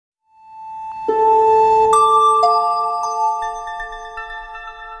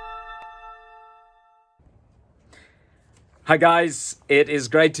Hi guys, it is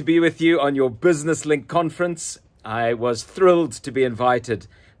great to be with you on your Business Link conference. I was thrilled to be invited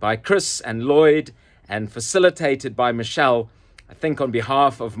by Chris and Lloyd and facilitated by Michelle, I think on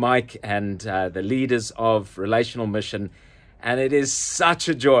behalf of Mike and the leaders of Relational Mission. And it is such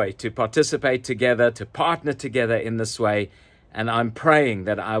a joy to participate together, to partner together in this way. And I'm praying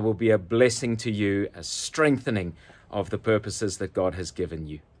that I will be a blessing to you, a strengthening of the purposes that God has given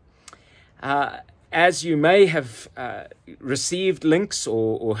you. As you may have received links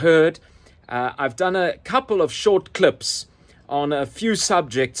or heard, I've done a couple of short clips on a few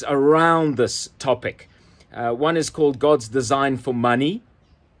subjects around this topic. One is called God's Design for Money.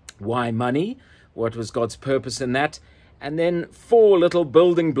 Why money? What was God's purpose in that? And then 4 little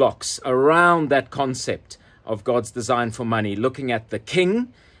building blocks around that concept of God's design for money, looking at the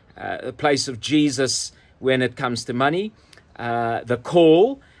king, the place of Jesus when it comes to money, the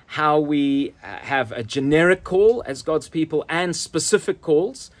call, how we have a generic call as God's people and specific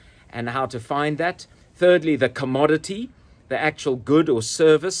calls and how to find that. Thirdly, the commodity, the actual good or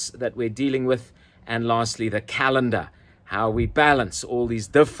service that we're dealing with. And lastly, the calendar, how we balance all these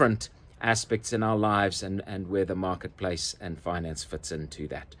different aspects in our lives and where the marketplace and finance fits into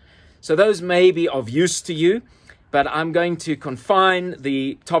that. So those may be of use to you, but I'm going to confine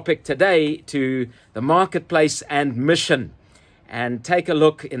the topic today to the marketplace and mission, and take a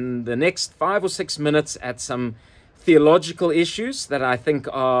look in the next 5 or 6 minutes at some theological issues that I think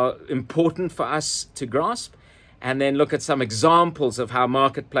are important for us to grasp, and then look at some examples of how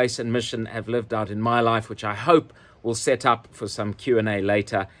marketplace and mission have lived out in my life, which I hope will set up for some Q&A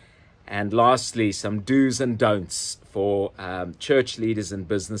later. And lastly, some do's and don'ts for church leaders and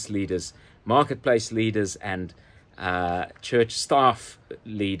business leaders, marketplace leaders and church staff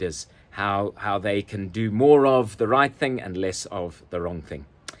leaders, how they can do more of the right thing and less of the wrong thing.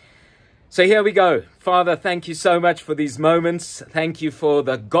 So here we go. Father, thank you so much for these moments. Thank you for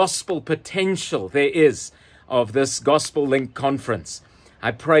the gospel potential there is of this Gospel Link conference.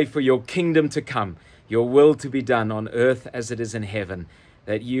 I pray for your kingdom to come, your will to be done on earth as it is in heaven,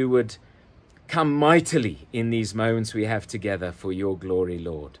 that you would come mightily in these moments we have together for your glory,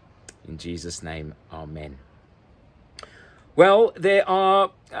 Lord. In Jesus' name, amen. Well, there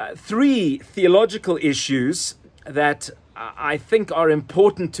are 3 theological issues that I think are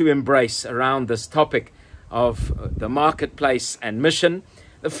important to embrace around this topic of the marketplace and mission.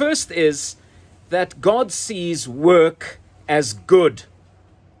 The first is that God sees work as good,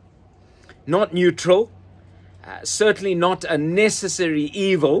 not neutral, certainly not a necessary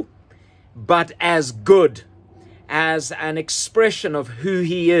evil, but as good, as an expression of who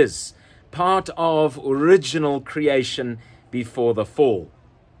he is, part of original creation before the fall.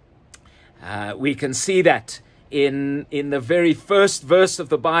 We can see that in the very first verse of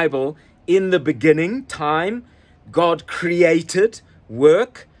the Bible. In the beginning, time, God created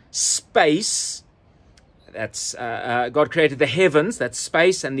work, space. That's God created the heavens, that's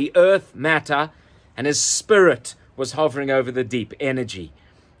space, and the earth, matter, and his spirit was hovering over the deep, energy.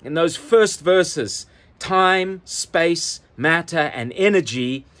 In those first verses, time, space, matter, and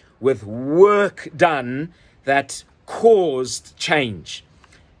energy with work done that caused change.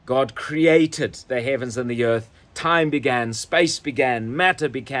 God created the heavens and the earth. Time began, space began, matter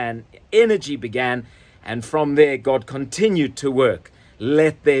began, energy began, and from there God continued to work.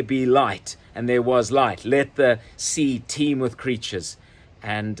 Let there be light, and there was light. Let the sea teem with creatures.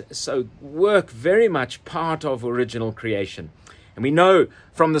 And so work very much part of original creation. And we know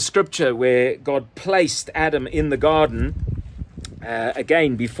from the scripture where God placed Adam in the garden,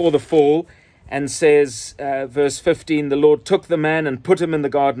 again before the fall, and says, verse 15, the Lord took the man and put him in the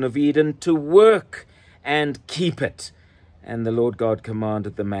Garden of Eden to work and keep it. And the Lord God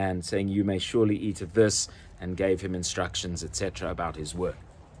commanded the man, saying, you may surely eat of this, and gave him instructions, etc., about his work.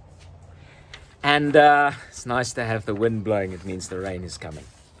 And it's nice to have the wind blowing. It means the rain is coming.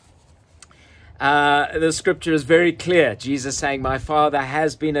 The scripture is very clear. Jesus saying, my Father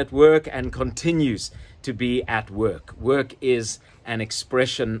has been at work and continues to be at work. Work is an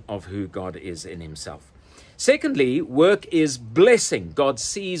expression of who God is in himself. Secondly, work is blessing. God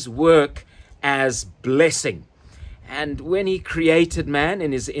sees work as blessing. And when he created man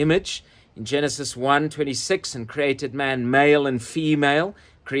in his image, in Genesis 1:26, and created man male and female,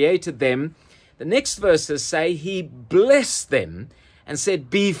 created them, the next verses say he blessed them and said,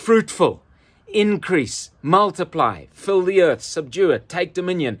 be fruitful, increase, multiply, fill the earth, subdue it, take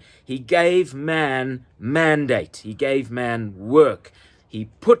dominion. He gave man mandate. He gave man work. He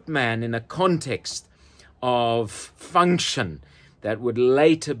put man in a context of function that would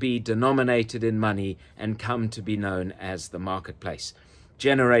later be denominated in money and come to be known as the marketplace.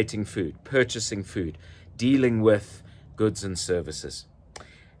 Generating food, purchasing food, dealing with goods and services.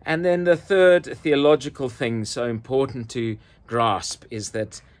 And then the third theological thing so important to grasp is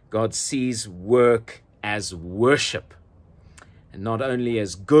that God sees work as worship, and not only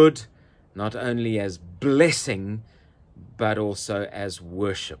as good, not only as blessing, but also as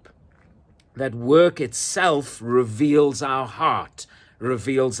worship. That work itself reveals our heart,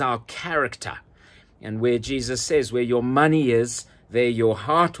 reveals our character. And where Jesus says, where your money is, there your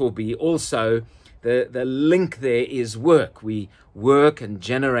heart will be. Also, the link there is work. We work and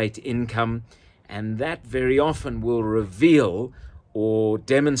generate income, and that very often will reveal or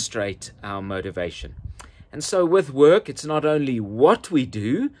demonstrate our motivation. And so with work, it's not only what we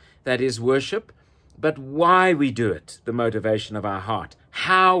do that is worship, but why we do it, the motivation of our heart,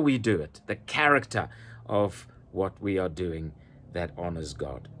 how we do it, the character of what we are doing that honors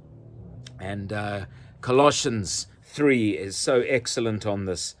God. And Colossians 3 is so excellent on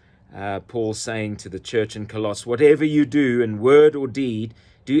this. Paul saying to the church in Colossus, whatever you do in word or deed,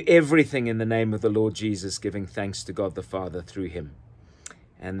 do everything in the name of the Lord Jesus, giving thanks to God the Father through him.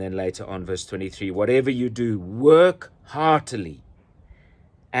 And then later on, verse 23, whatever you do, work heartily,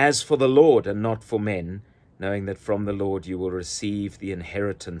 as for the Lord and not for men, knowing that from the Lord you will receive the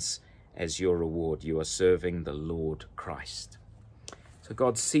inheritance as your reward. You are serving the Lord Christ. So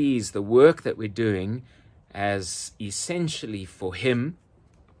God sees the work that we're doing as essentially for him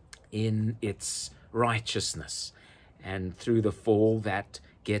in its righteousness. And through the fall, that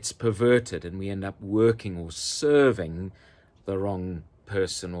gets perverted, and we end up working or serving the wrong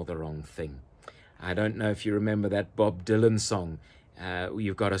person or the wrong thing. I don't know if you remember that Bob Dylan song,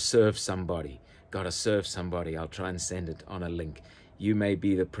 you've got to serve somebody. Got to serve somebody. I'll try and send it on a link. You may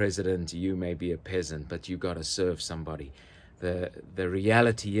be the president, you may be a peasant, but you've got to serve somebody. The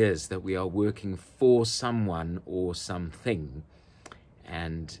reality is that we are working for someone or something.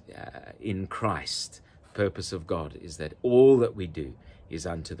 And in Christ, the purpose of God is that all that we do is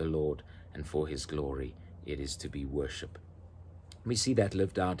unto the Lord, and for his glory it is to be worship. We see that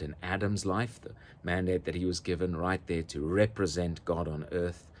lived out in Adam's life, the mandate that he was given right there to represent God on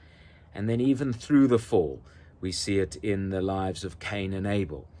earth. And then even through the fall, we see it in the lives of Cain and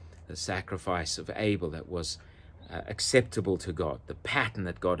Abel, the sacrifice of Abel that was acceptable to God, the pattern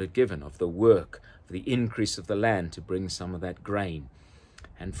that God had given of the work, of the increase of the land to bring some of that grain.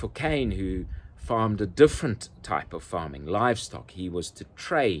 And for Cain, who farmed a different type of farming, livestock, he was to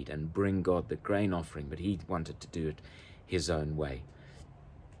trade and bring God the grain offering, but he wanted to do it his own way.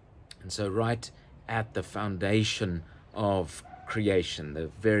 And so right at the foundation of creation, the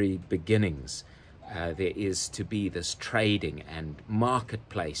very beginnings, there is to be this trading and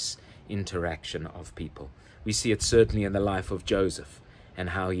marketplace interaction of people. We see it certainly in the life of Joseph and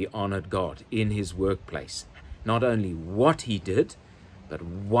how he honored God in his workplace. Not only what he did, but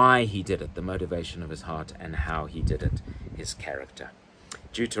why he did it, the motivation of his heart, and how he did it, his character.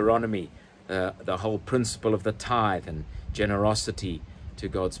 Deuteronomy, the whole principle of the tithe and generosity to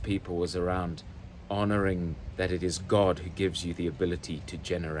God's people was around honoring that it is God who gives you the ability to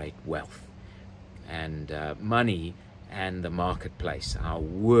generate wealth. And money and the marketplace, our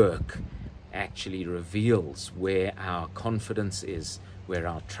work, actually reveals where our confidence is, where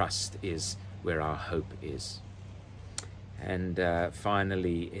our trust is, where our hope is. And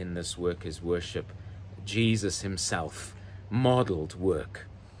finally, in this work is worship. Jesus himself modeled work,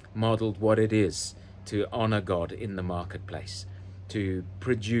 modeled what it is to honor God in the marketplace, to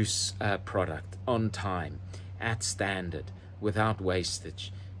produce a product on time, at standard, without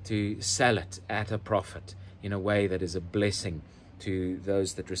wastage, to sell it at a profit in a way that is a blessing to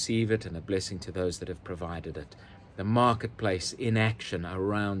those that receive it and a blessing to those that have provided it. The marketplace in action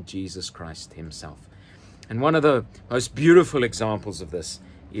around Jesus Christ himself. And one of the most beautiful examples of this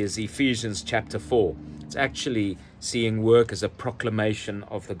is Ephesians chapter 4. It's actually seeing work as a proclamation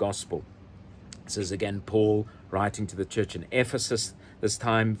of the gospel. This is again Paul writing to the church in Ephesus, this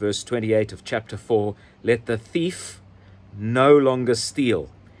time verse 28 of chapter 4. Let the thief no longer steal,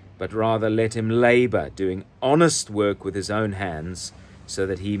 but rather let him labor, doing honest work with his own hands, so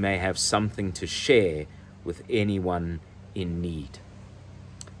that he may have something to share with anyone in need.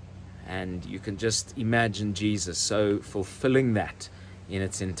 And you can just imagine Jesus so fulfilling that in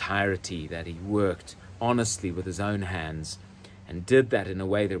its entirety, that he worked honestly with his own hands and did that in a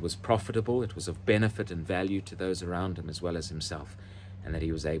way that was profitable, it was of benefit and value to those around him as well as himself, and that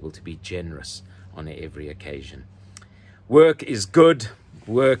he was able to be generous on every occasion. Work is good,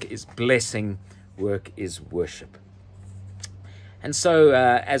 work is blessing, work is worship. And so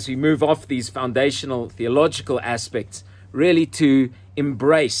as we move off these foundational theological aspects, really to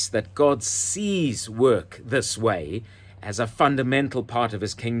embrace that God sees work this way as a fundamental part of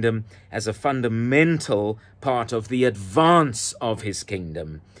his kingdom, as a fundamental part of the advance of his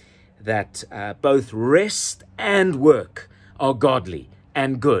kingdom, that both rest and work are godly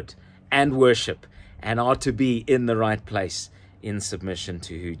and good and worship and are to be in the right place in submission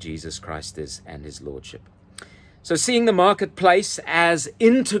to who Jesus Christ is and his lordship. So seeing the marketplace as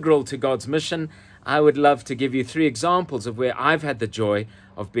integral to God's mission, I would love to give you 3 examples of where I've had the joy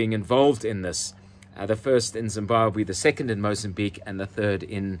of being involved in this. The first in Zimbabwe, the second in Mozambique, and the third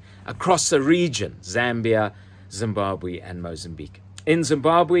across the region, Zambia, Zimbabwe, and Mozambique. In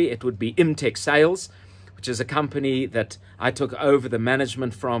Zimbabwe, it would be Imtech Sales, which is a company that I took over the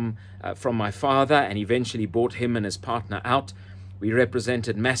management from my father and eventually bought him and his partner out. We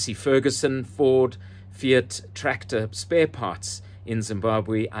represented Massey Ferguson, Ford, Fiat tractor spare parts in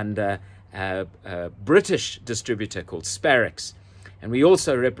Zimbabwe under a British distributor called Sparix. And we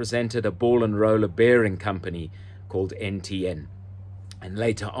also represented a ball and roller bearing company called NTN, and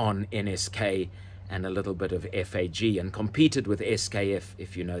later on NSK and a little bit of FAG, and competed with SKF,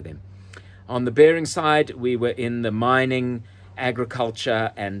 if you know them. On the bearing side, we were in the mining,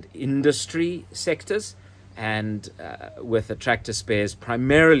 agriculture and industry sectors, and with the tractor spares,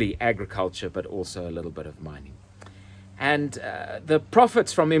 primarily agriculture, but also a little bit of mining. And the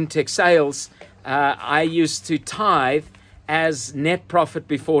profits from Imtech Sales, I used to tithe as net profit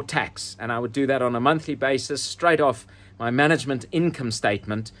before tax. And I would do that on a monthly basis, straight off my management income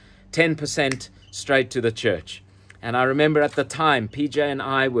statement, 10% straight to the church. And I remember at the time, PJ and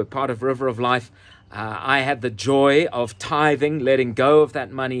I were part of River of Life. I had the joy of tithing, letting go of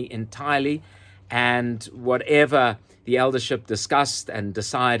that money entirely. And whatever the eldership discussed and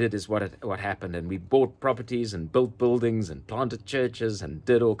decided is what happened. And we bought properties and built buildings and planted churches and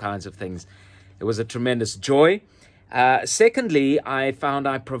did all kinds of things. It was a tremendous joy. Secondly, I found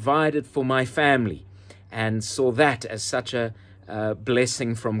I provided for my family and saw that as such a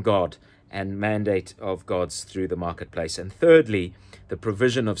blessing from God and mandate of God's through the marketplace. And thirdly, the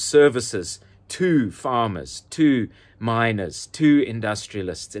provision of services to farmers, to miners, to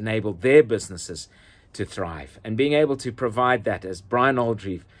industrialists enabled their businesses to thrive. And being able to provide that, as Brian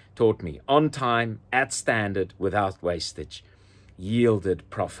Aldrieve taught me, on time, at standard, without wastage, yielded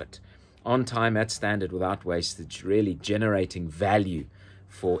profit. On time, at standard, without wastage, really generating value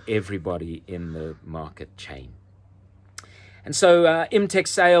for everybody in the market chain. And so Imtech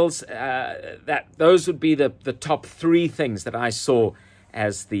Sales, those would be the top 3 things that I saw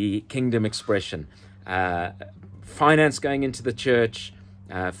as the kingdom expression. Finance going into the church,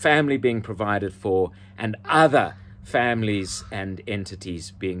 family being provided for, and other families and entities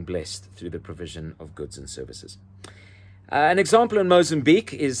being blessed through the provision of goods and services. An example in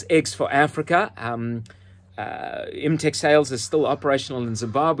Mozambique is Eggs for Africa. Imtech Sales is still operational in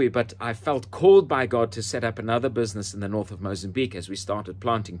Zimbabwe, but I felt called by God to set up another business in the north of Mozambique as we started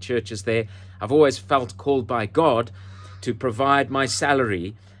planting churches there. I've always felt called by God to provide my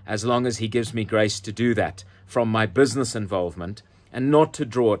salary as long as he gives me grace to do that from my business involvement, and not to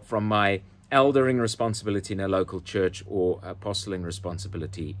draw it from my eldering responsibility in a local church or apostoling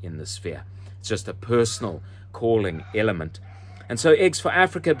responsibility in the sphere. It's just a personal calling element. And so Eggs for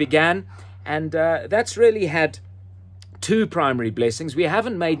Africa began, and that's really had 2 primary blessings. We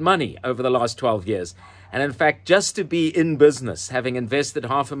haven't made money over the last 12 years. And in fact, just to be in business, having invested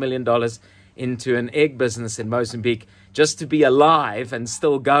 $500,000 into an egg business in Mozambique, just to be alive and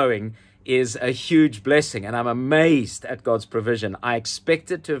still going is a huge blessing. And I'm amazed at God's provision. I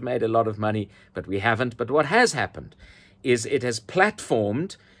expected to have made a lot of money, but we haven't. But what has happened is it has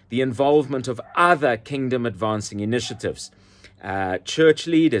platformed the involvement of other kingdom advancing initiatives. Church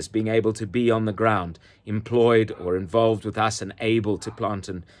leaders being able to be on the ground, employed or involved with us and able to plant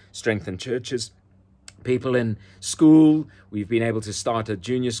and strengthen churches. People in school, we've been able to start a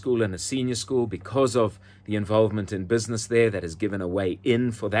junior school and a senior school because of the involvement in business there that has given a way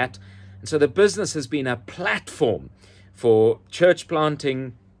in for that. And so the business has been a platform for church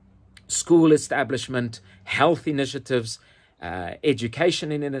planting, school establishment, health initiatives,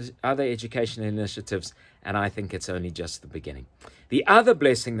 education and other education initiatives, and I think it's only just the beginning. The other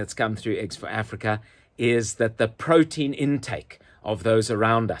blessing that's come through Eggs for Africa is that the protein intake of those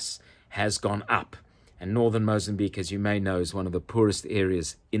around us has gone up. And northern Mozambique, as you may know, is one of the poorest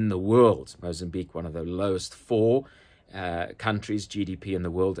areas in the world. Mozambique, one of the lowest 4 countries, GDP in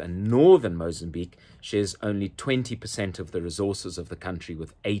the world, and northern Mozambique shares only 20% of the resources of the country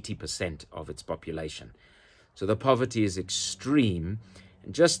with 80% of its population. So the poverty is extreme,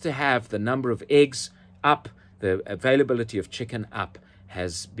 and just to have the number of eggs up, the availability of chicken up,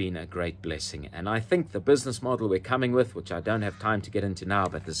 has been a great blessing. And I think the business model we're coming with, which I don't have time to get into now,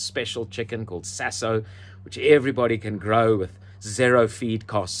 but this special chicken called Sasso, which everybody can grow with zero feed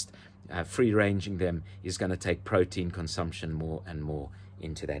cost, free ranging them, is going to take protein consumption more and more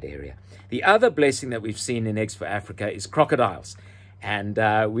into that area. The other blessing that we've seen in Eggs for Africa is crocodiles. And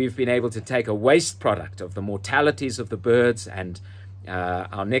we've been able to take a waste product of the mortalities of the birds, and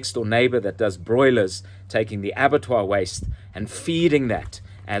our next door neighbor that does broilers, taking the abattoir waste and feeding that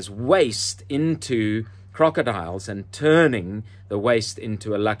as waste into crocodiles and turning the waste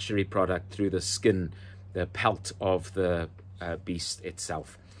into a luxury product through the skin, the pelt of the beast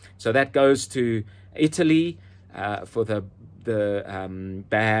itself. So that goes to Italy for the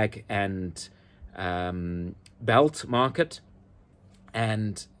bag and belt market,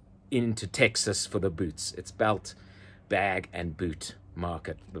 and into Texas for the boots. It's belt, bag, and boot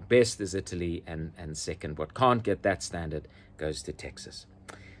market. The best is Italy, and second, what can't get that standard goes to Texas.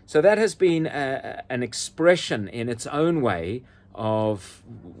 So that has been an expression in its own way of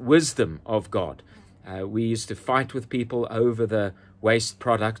wisdom of God. We used to fight with people over the waste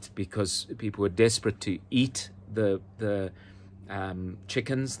product because people were desperate to eat the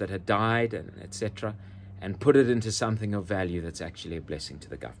chickens that had died, and etc., and put it into something of value that's actually a blessing to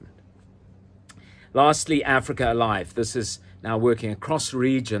the government. Lastly, Africa Alive. This is now working across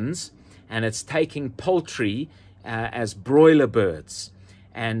regions, and it's taking poultry as broiler birds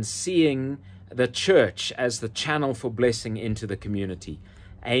and seeing the church as the channel for blessing into the community,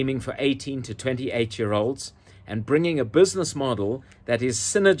 aiming for 18 to 28-year-olds and bringing a business model that is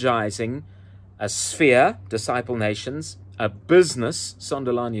synergizing a sphere, Disciple Nations, a business,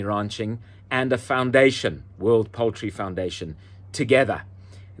 Sondelani Ranching, and a foundation, World Poultry Foundation, together.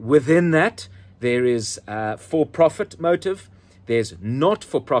 Within that, there is for-profit motive, there's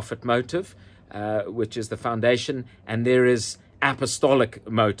not-for-profit motive, which is the foundation, and there is apostolic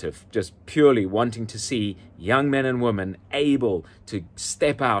motive, just purely wanting to see young men and women able to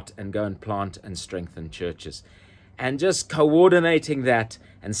step out and go and plant and strengthen churches. And just coordinating that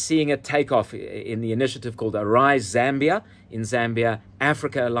and seeing it take off in the initiative called Arise Zambia in Zambia,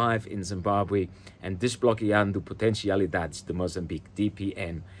 Africa Alive in Zimbabwe, and Desbloqueando Potencialidades de Mozambique,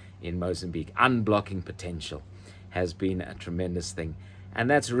 DPM in Mozambique. Unblocking potential has been a tremendous thing. And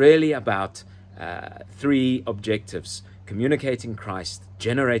that's really about three objectives: communicating Christ,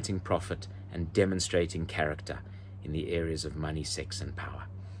 generating profit, and demonstrating character in the areas of money, sex, and power.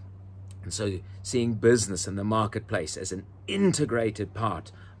 And so seeing business and the marketplace as an integrated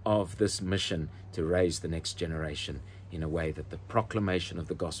part of this mission to raise the next generation in a way that the proclamation of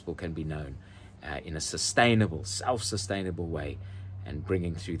the gospel can be known in a sustainable, self-sustainable way, and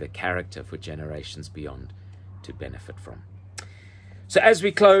bringing through the character for generations beyond to benefit from. So as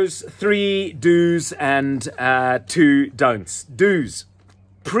we close, 3 do's and 2 don'ts. Do's: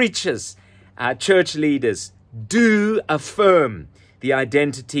 preachers, church leaders, do affirm the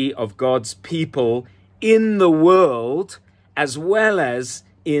identity of God's people in the world as well as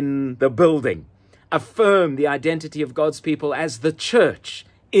in the building. Affirm the identity of God's people as the church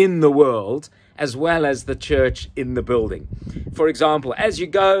in the world as well as the church in the building. For example, as you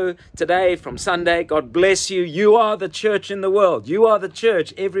go today from Sunday, God bless you. You are the church in the world. You are the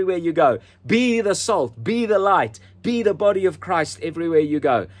church everywhere you go. Be the salt, be the light, be the body of Christ everywhere you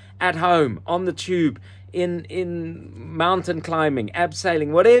go. At home, on the tube, in mountain climbing,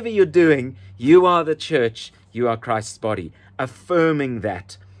 abseiling, whatever you're doing, you are the church, you are Christ's body. Affirming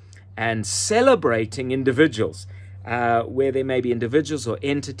that and celebrating individuals, where there may be individuals or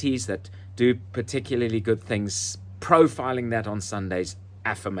entities that do particularly good things, profiling that on Sundays,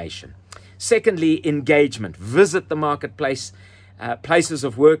 affirmation. Secondly, engagement. Visit the marketplace, places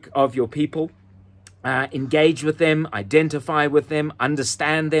of work of your people. Engage with them, identify with them,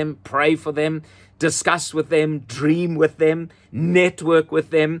 understand them, pray for them, discuss with them, dream with them, network with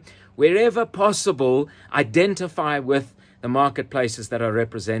them. Wherever possible, identify with the marketplaces that are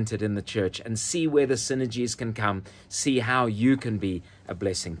represented in the church and see where the synergies can come, see how you can be a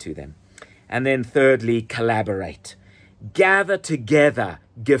blessing to them. And then thirdly, collaborate. Gather together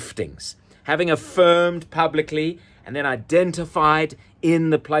giftings, having affirmed publicly and then identified in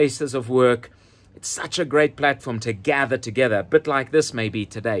the places of work. It's such a great platform to gather together, a bit like this maybe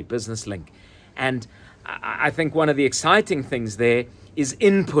today, Business Link. And I think one of the exciting things there is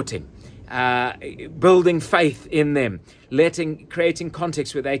inputting, building faith in them, creating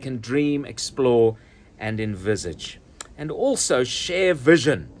context where they can dream, explore, and envisage. And also share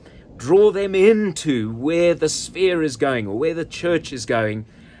vision. Draw them into where the sphere is going or where the church is going,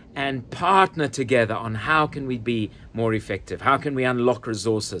 and partner together on how can we be more effective? How can we unlock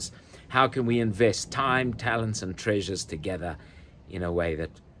resources? How can we invest time, talents, and treasures together in a way that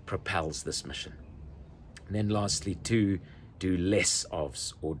propels this mission. And then lastly, 2, do less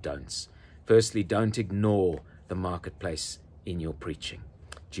ofs or don'ts. Firstly, don't ignore the marketplace in your preaching.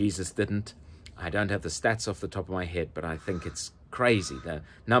 Jesus didn't. I don't have the stats off the top of my head, but I think it's crazy the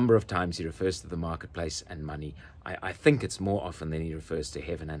number of times he refers to the marketplace and money. I think it's more often than he refers to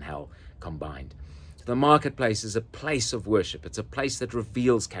heaven and hell combined. So the marketplace is a place of worship. It's a place that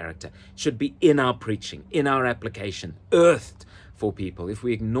reveals character. It should be in our preaching, in our application, earthed for people. If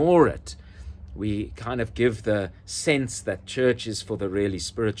we ignore it, we kind of give the sense that church is for the really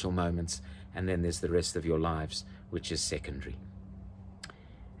spiritual moments, and then there's the rest of your lives, which is secondary.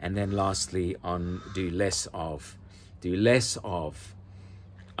 And then lastly, on do less of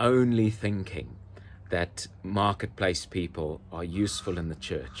only thinking that marketplace people are useful in the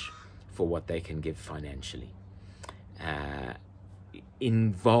church for what they can give financially.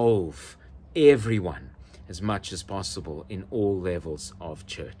 Involve everyone as much as possible in all levels of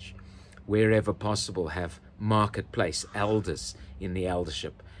church. Wherever possible, have marketplace elders in the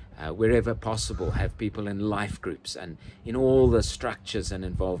eldership. Wherever possible, have people in life groups and in all the structures and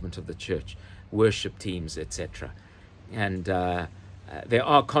involvement of the church, worship teams, etc. And there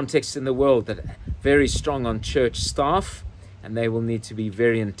are contexts in the world that are very strong on church staff, and they will need to be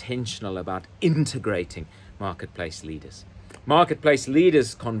very intentional about integrating marketplace leaders. Marketplace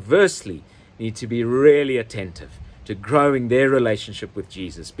leaders, conversely, need to be really attentive to growing their relationship with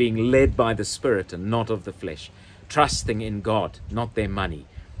Jesus, being led by the Spirit and not of the flesh, trusting in God, not their money.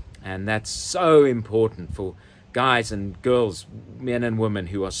 And that's so important for guys and girls, men and women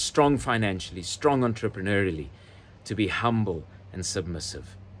who are strong financially, strong entrepreneurially, to be humble and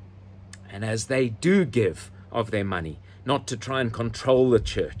submissive. And as they do give of their money, not to try and control the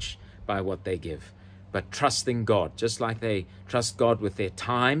church by what they give, but trusting God, just like they trust God with their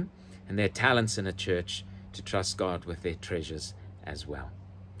time and their talents in a church, to trust God with their treasures as well.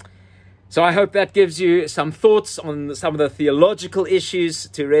 So I hope that gives you some thoughts on some of the theological issues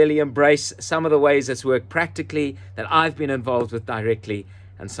to really embrace some of the ways it's worked practically that I've been involved with directly,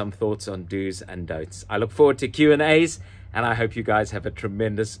 and some thoughts on do's and don'ts. I look forward to Q&As, and I hope you guys have a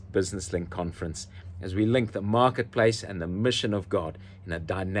tremendous Business Link conference as we link the marketplace and the mission of God in a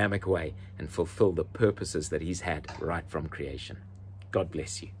dynamic way and fulfill the purposes that He's had right from creation. God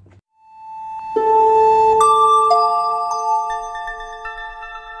bless you.